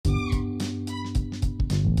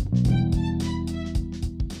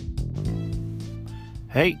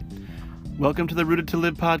Hey, welcome to the Rooted to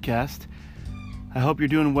Live podcast. I hope you're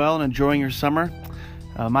doing well and enjoying your summer.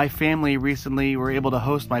 My family recently were able to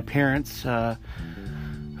host my parents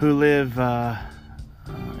who live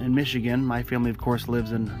in Michigan. My family, of course,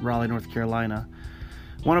 lives in Raleigh, North Carolina.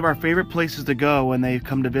 One of our favorite places to go when they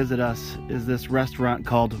come to visit us is this restaurant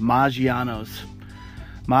called Maggiano's.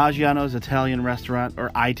 Maggiano's Italian restaurant,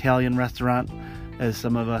 or Italian restaurant, as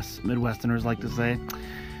some of us Midwesterners like to say.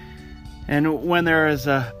 And when there is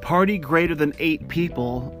a party greater than 8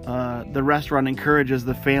 people, the restaurant encourages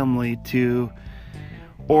the family to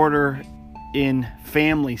order in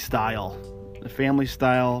family style. The family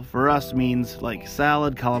style for us means like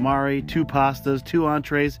salad, calamari, 2 pastas, 2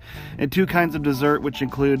 entrees, and 2 kinds of dessert, which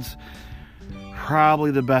includes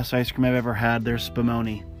probably the best ice cream I've ever had. There's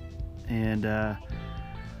Spumoni. And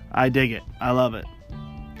I dig it. I love it.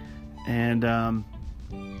 And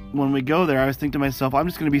when we go there, I was thinking to myself, I'm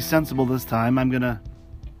just going to be sensible this time. I'm going to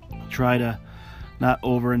try to not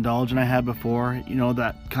overindulge. And I had before,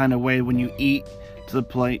 that kind of way when you eat to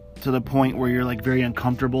the point where you're like very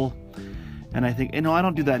uncomfortable. And I think, I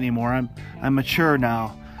don't do that anymore. I'm mature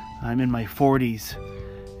now. I'm in my 40s.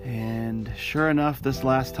 And sure enough, this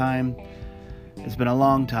last time, it's been a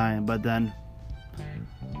long time. But then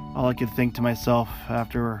all I could think to myself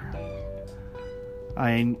after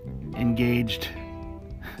I engaged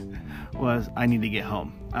was, I need to get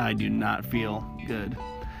home. I do not feel good.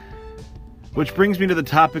 Which brings me to the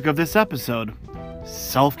topic of this episode,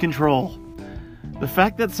 self-control. The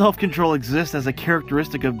fact that self-control exists as a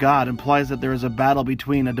characteristic of God implies that there is a battle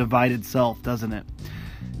between a divided self, doesn't it?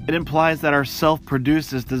 It implies that our self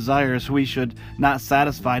produces desires we should not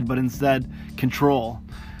satisfy, but instead control.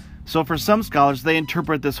 So for some scholars, they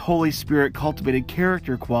interpret this Holy Spirit cultivated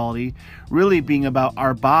character quality really being about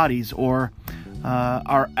our bodies or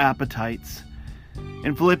our appetites.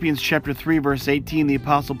 In Philippians chapter 3, verse 18, the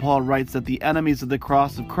Apostle Paul writes that the enemies of the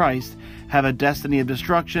cross of Christ have a destiny of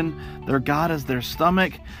destruction. Their God is their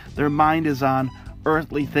stomach. Their mind is on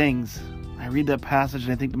earthly things. I read that passage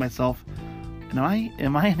and I think to myself, am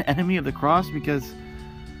I an enemy of the cross? Because,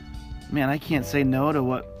 man, I can't say no to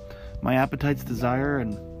what my appetites desire,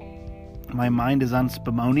 and my mind is on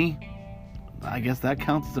Spumoni. I guess that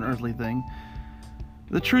counts as an earthly thing.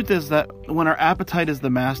 The truth is that when our appetite is the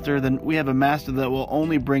master, then we have a master that will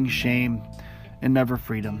only bring shame and never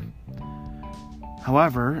freedom.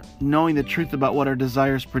 However, knowing the truth about what our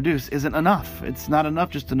desires produce isn't enough. It's not enough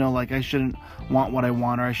just to know, I shouldn't want what I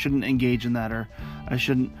want, or I shouldn't engage in that, or I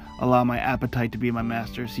shouldn't allow my appetite to be my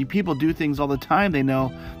master. See, people do things all the time they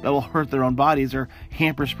know that will hurt their own bodies or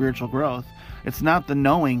hamper spiritual growth. It's not the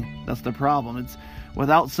knowing that's the problem. It's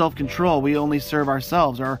without self-control, we only serve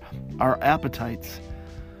ourselves, our appetites.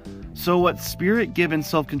 So what Spirit-given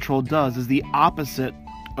self-control does is the opposite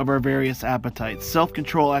of our various appetites.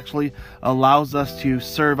 Self-control actually allows us to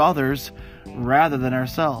serve others rather than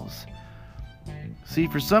ourselves. See,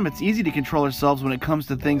 for some, it's easy to control ourselves when it comes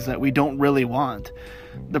to things that we don't really want.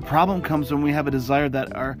 The problem comes when we have a desire that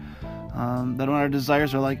when our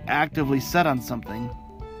desires are actively set on something.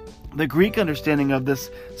 The Greek understanding of this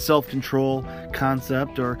self-control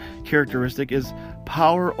concept or characteristic is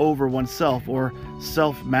power over oneself, or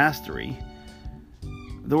self-mastery.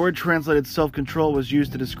 The word translated self-control was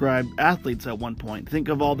used to describe athletes at one point. Think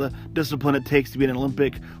of all the discipline it takes to be an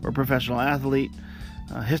Olympic or professional athlete.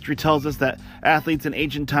 History tells us that athletes in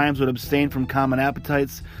ancient times would abstain from common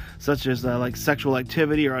appetites, such as sexual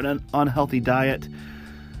activity or an unhealthy diet.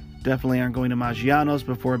 Definitely aren't going to Maggiano's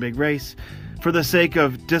before a big race, for the sake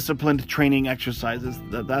of disciplined training exercises.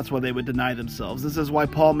 That's why they would deny themselves. This is why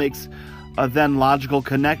Paul makes a then logical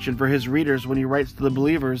connection for his readers when he writes to the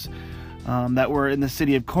believers that were in the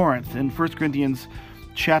city of Corinth. In 1 Corinthians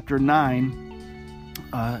chapter 9,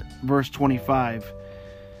 verse 25,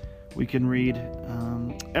 we can read,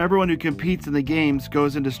 everyone who competes in the games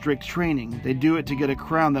goes into strict training. They do it to get a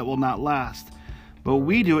crown that will not last, but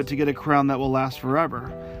we do it to get a crown that will last forever.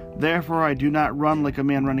 Therefore, I do not run like a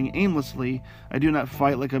man running aimlessly. I do not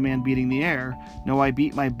fight like a man beating the air. No, I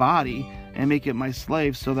beat my body and make it my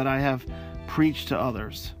slave, so that I have preached to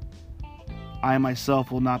others. I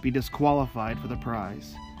myself will not be disqualified for the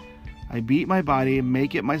prize. I beat my body and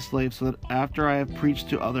make it my slave, so that after I have preached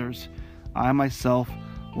to others, I myself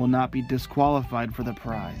will not be disqualified for the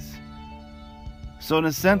prize. So in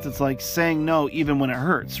a sense, it's like saying no even when it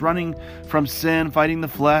hurts. Running from sin, fighting the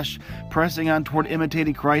flesh, pressing on toward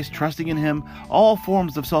imitating Christ, trusting in Him, all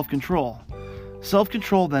forms of self-control.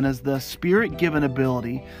 Self-control, then, is the Spirit-given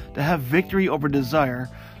ability to have victory over desire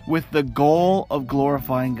with the goal of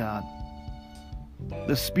glorifying God.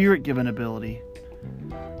 The Spirit-given ability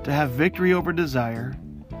to have victory over desire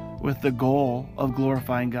with the goal of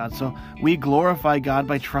glorifying God. So we glorify God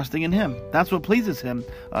by trusting in Him. That's what pleases Him.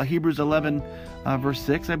 Hebrews 11 verse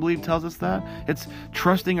 6, I believe, tells us that. It's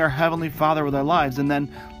trusting our Heavenly Father with our lives and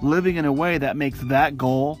then living in a way that makes that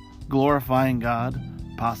goal, glorifying God,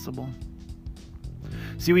 possible.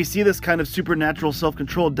 See, we see this kind of supernatural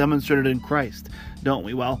self-control demonstrated in Christ, don't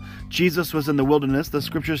we? Well, Jesus was in the wilderness. The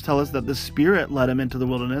scriptures tell us that the Spirit led Him into the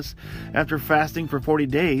wilderness. After fasting for 40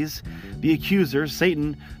 days, the accuser,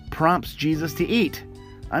 Satan, prompts Jesus to eat.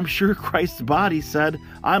 I'm sure Christ's body said,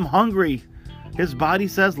 I'm hungry. His body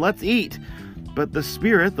says, let's eat. But the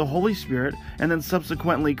Spirit, the Holy Spirit, and then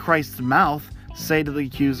subsequently Christ's mouth say to the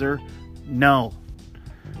accuser, no.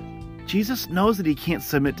 Jesus knows that He can't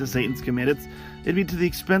submit to Satan's command. It'd be to the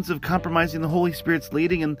expense of compromising the Holy Spirit's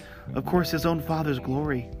leading and, of course, His own Father's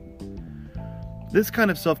glory. This kind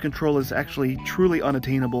of self-control is actually truly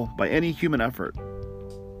unattainable by any human effort.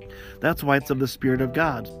 That's why it's of the Spirit of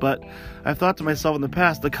God. But I've thought to myself in the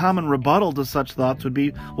past, the common rebuttal to such thoughts would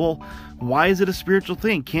be, well, why is it a spiritual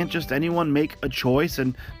thing? Can't just anyone make a choice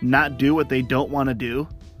and not do what they don't want to do?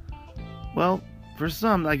 Well, for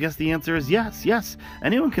some, I guess the answer is yes.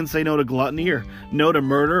 Anyone can say no to gluttony or no to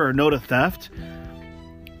murder or no to theft.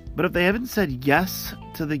 But if they haven't said yes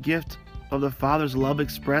to the gift of the Father's love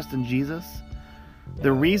expressed in Jesus,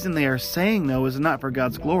 the reason they are saying no is not for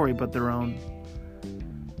God's glory, but their own.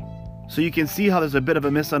 So you can see how there's a bit of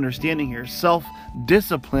a misunderstanding here.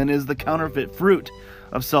 Self-discipline is the counterfeit fruit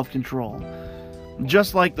of self-control.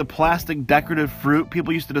 Just like the plastic decorative fruit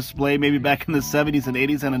people used to display maybe back in the 70s and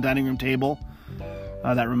 80s on a dining room table.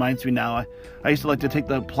 That reminds me now, I used to like to take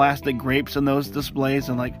the plastic grapes in those displays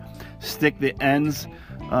and like stick the ends,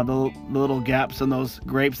 the little gaps in those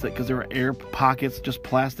grapes, because there were air pockets, just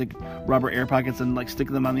plastic rubber air pockets, and like stick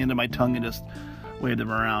them on the end of my tongue and just wave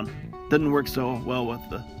them around. Didn't work so well with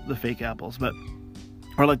the fake apples, but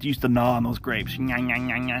or like to used to gnaw on those grapes,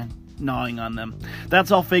 gnawing on them. That's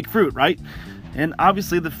all fake fruit, right? And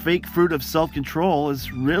obviously the fake fruit of self-control is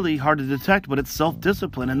really hard to detect, but it's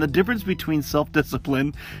self-discipline. And the difference between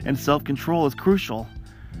self-discipline and self-control is crucial.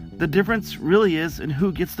 The difference really is in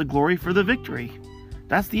who gets the glory for the victory.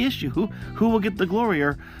 That's the issue. Who will get the glory,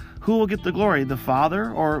 or who will get the glory? The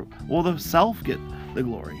Father, or will the self get the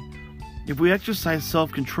glory? If we exercise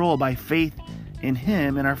self-control by faith in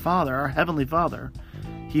Him and our Father, our Heavenly Father,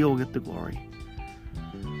 He will get the glory.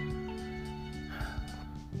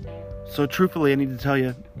 So truthfully, I need to tell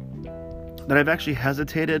you that I've actually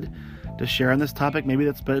hesitated to share on this topic. Maybe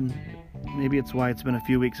it's why it's been a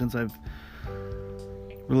few weeks since I've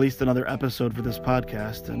released another episode for this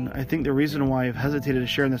podcast. And I think the reason why I've hesitated to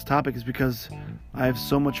share on this topic is because I have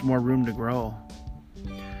so much more room to grow.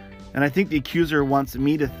 And I think the accuser wants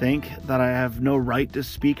me to think that I have no right to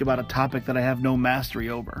speak about a topic that I have no mastery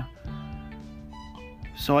over.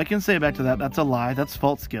 So I can say back to that, that's a lie, that's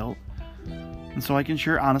false guilt. And so I can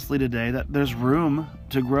share honestly today that there's room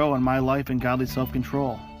to grow in my life in godly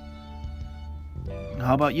self-control.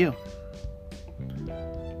 How about you?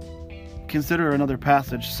 Consider another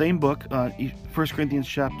passage, same book, 1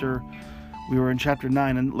 Corinthians we were in chapter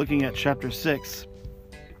 9, and looking at chapter 6,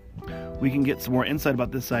 we can get some more insight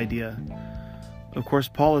about this idea. Of course,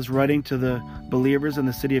 Paul is writing to the believers in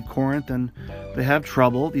the city of Corinth, and they have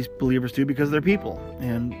trouble, these believers do, because they're people.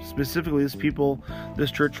 And specifically,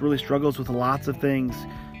 this church really struggles with lots of things.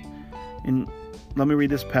 And let me read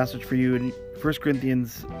this passage for you in 1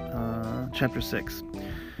 Corinthians chapter 6.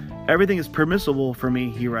 Everything is permissible for me,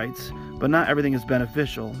 he writes, but not everything is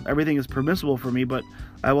beneficial. Everything is permissible for me, but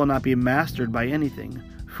I will not be mastered by anything.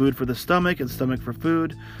 Food for the stomach and stomach for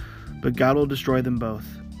food, but God will destroy them both.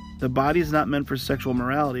 The body is not meant for sexual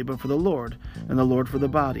morality, but for the Lord, and the Lord for the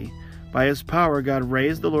body. By His power God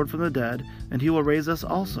raised the Lord from the dead, and He will raise us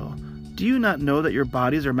also. Do you not know that your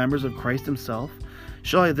bodies are members of Christ Himself?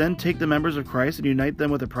 Shall I then take the members of Christ and unite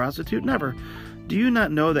them with a prostitute? Never. Do you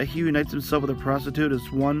not know that he who unites himself with a prostitute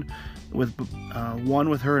is one with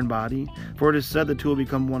her in body? For it is said the two will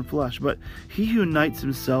become one flesh. But he who unites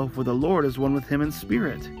himself with the Lord is one with Him in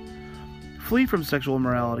spirit. Flee from sexual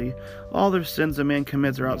immorality. All the sins a man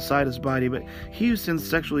commits are outside his body, but he who sins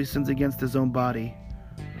sexually sins against his own body.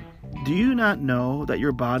 Do you not know that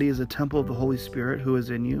your body is a temple of the Holy Spirit who is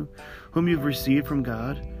in you, whom you've received from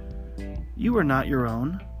God? You are not your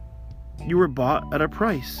own. You were bought at a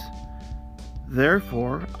price.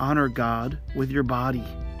 Therefore, honor God with your body.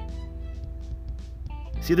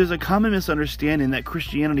 See, there's a common misunderstanding that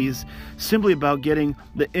Christianity is simply about getting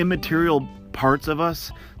the immaterial parts of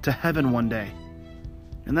us to heaven one day.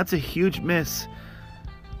 And that's a huge miss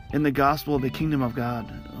in the gospel of the kingdom of God.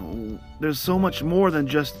 There's so much more than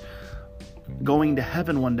just going to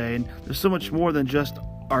heaven one day, and there's so much more than just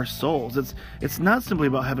our souls. It's not simply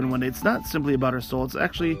about heaven one day. It's not simply about our soul. It's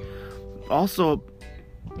actually also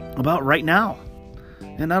about right now.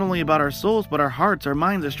 And not only about our souls, but our hearts, our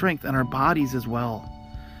minds, our strength, and our bodies as well.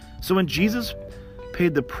 So when Jesus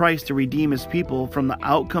paid the price to redeem his people from the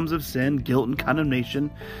outcomes of sin, guilt, and condemnation,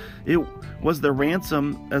 it was the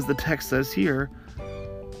ransom, as the text says here.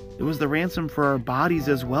 It was the ransom for our bodies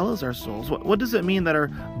as well as our souls. What does it mean that our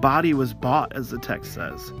body was bought, as the text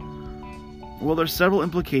says? Well, there's several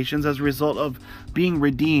implications as a result of being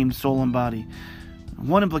redeemed, soul and body.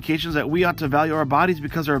 One implication is that we ought to value our bodies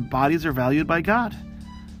because our bodies are valued by God.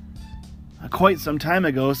 Quite some time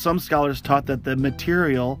ago, some scholars taught that the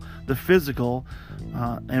material, the physical,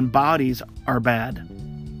 and bodies are bad.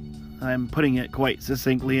 I'm putting it quite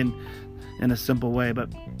succinctly in a simple way, but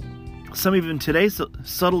some even today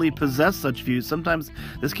subtly possess such views. Sometimes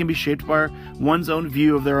this can be shaped by one's own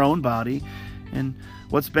view of their own body and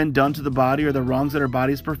what's been done to the body or the wrongs that our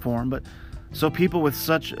bodies perform. But so people with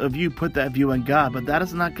such a view put that view on God, but that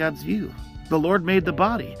is not God's view. The Lord made the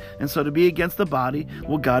body, and so to be against the body,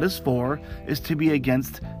 what God is for, is to be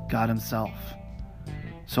against God himself.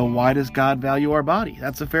 So why does God value our body?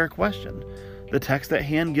 That's a fair question. The text at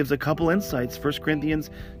hand gives a couple insights. 1 Corinthians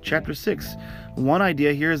chapter 6. One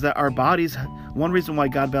idea here is that our bodies, one reason why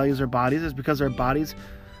God values our bodies is because our bodies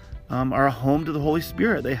are a home to the Holy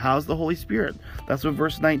Spirit. They house the Holy Spirit. That's what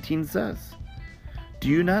verse 19 says. Do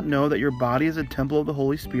you not know that your body is a temple of the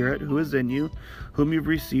Holy Spirit who is in you, whom you've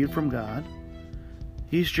received from God?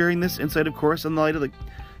 He's sharing this insight, of course, in the light of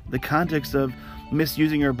the context of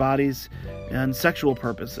misusing our bodies and sexual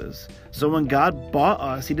purposes. So when God bought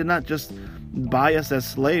us, he did not just buy us as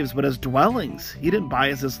slaves, but as dwellings. He didn't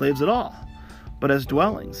buy us as slaves at all, but as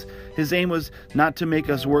dwellings. His aim was not to make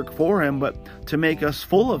us work for him, but to make us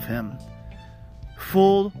full of him.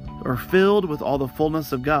 Full or filled with all the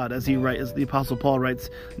fullness of God, as the Apostle Paul writes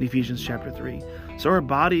in Ephesians chapter 3. So our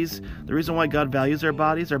bodies, the reason why God values our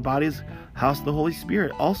bodies house the Holy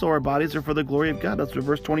Spirit. Also, our bodies are for the glory of God. That's what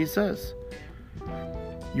verse 20 says.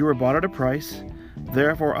 You were bought at a price,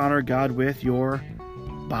 therefore honor God with your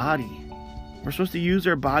body. We're supposed to use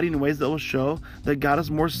our body in ways that will show that God is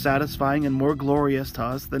more satisfying and more glorious to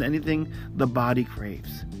us than anything the body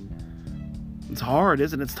craves. It's hard,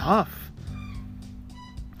 isn't it? It's tough.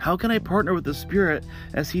 How can I partner with the Spirit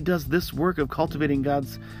as he does this work of cultivating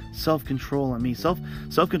God's self-control in me?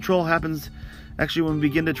 Self-control happens actually when we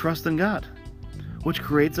begin to trust in God, which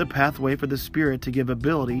creates a pathway for the Spirit to give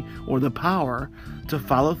ability or the power to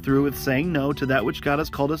follow through with saying no to that which God has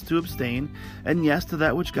called us to abstain, and yes to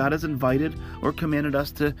that which God has invited or commanded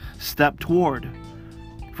us to step toward.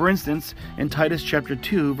 For instance, in Titus chapter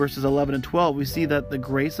 2, verses 11 and 12, we see that the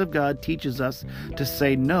grace of God teaches us to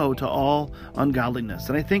say no to all ungodliness.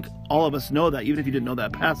 And I think all of us know that, even if you didn't know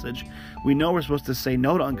that passage, we know we're supposed to say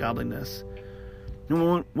no to ungodliness.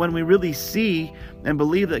 And when we really see and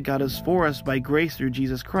believe that God is for us by grace through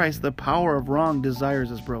Jesus Christ, the power of wrong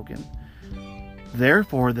desires is broken.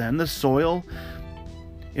 Therefore, then, the soil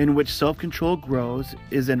in which self-control grows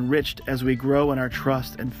is enriched as we grow in our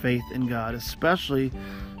trust and faith in God, especially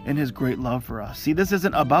in his great love for us. See, this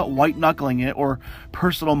isn't about white-knuckling it or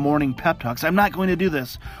personal morning pep talks. I'm not going to do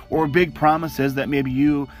this. Or big promises that maybe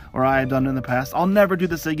you or I have done in the past. I'll never do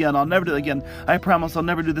this again. I'll never do it again. I promise I'll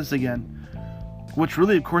never do this again. Which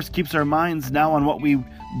really, of course, keeps our minds now on what we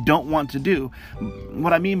don't want to do.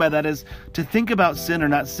 What I mean by that is to think about sin or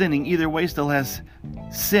not sinning, either way still has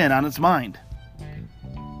sin on its mind.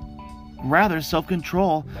 Rather,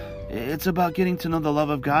 self-control, it's about getting to know the love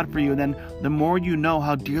of God for you. And then the more you know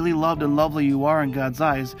how dearly loved and lovely you are in God's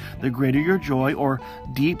eyes, the greater your joy or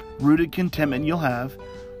deep-rooted contentment you'll have,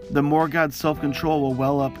 the more God's self-control will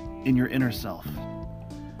well up in your inner self.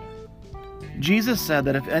 Jesus said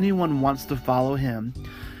that if anyone wants to follow him,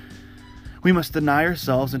 we must deny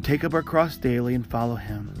ourselves and take up our cross daily and follow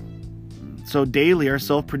him. So daily, our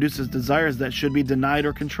self produces desires that should be denied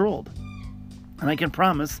or controlled. And I can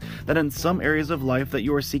promise that in some areas of life that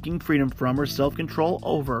you are seeking freedom from or self-control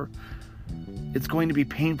over, it's going to be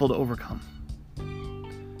painful to overcome.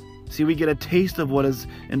 See, we get a taste of what is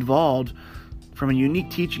involved from a unique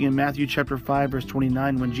teaching in Matthew chapter 5, verse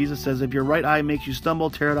 29, when Jesus says, if your right eye makes you stumble,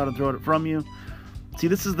 tear it out and throw it from you. See,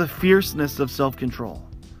 this is the fierceness of self-control.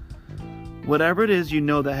 Whatever it is you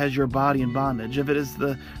know that has your body in bondage, if it is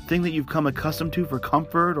the thing that you've come accustomed to for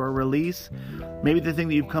comfort or release, maybe the thing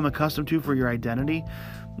that you've come accustomed to for your identity,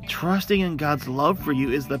 trusting in God's love for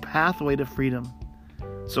you is the pathway to freedom.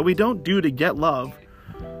 So we don't do to get love.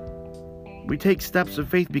 We take steps of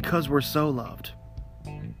faith because we're so loved.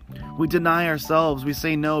 We deny ourselves. We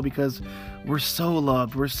say no because We're so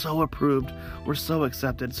loved, we're so approved, we're so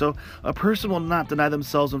accepted. So a person will not deny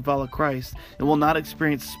themselves and follow Christ and will not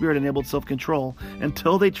experience Spirit-enabled self-control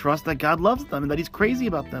until they trust that God loves them and that He's crazy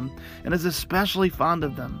about them and is especially fond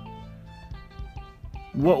of them.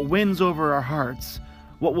 What wins over our hearts,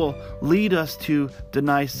 what will lead us to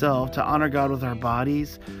deny self, to honor God with our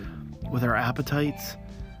bodies, with our appetites,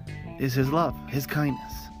 is His love, His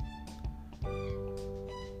kindness.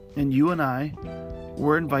 And you and I,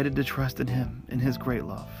 we're invited to trust in Him, in His great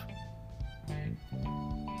love.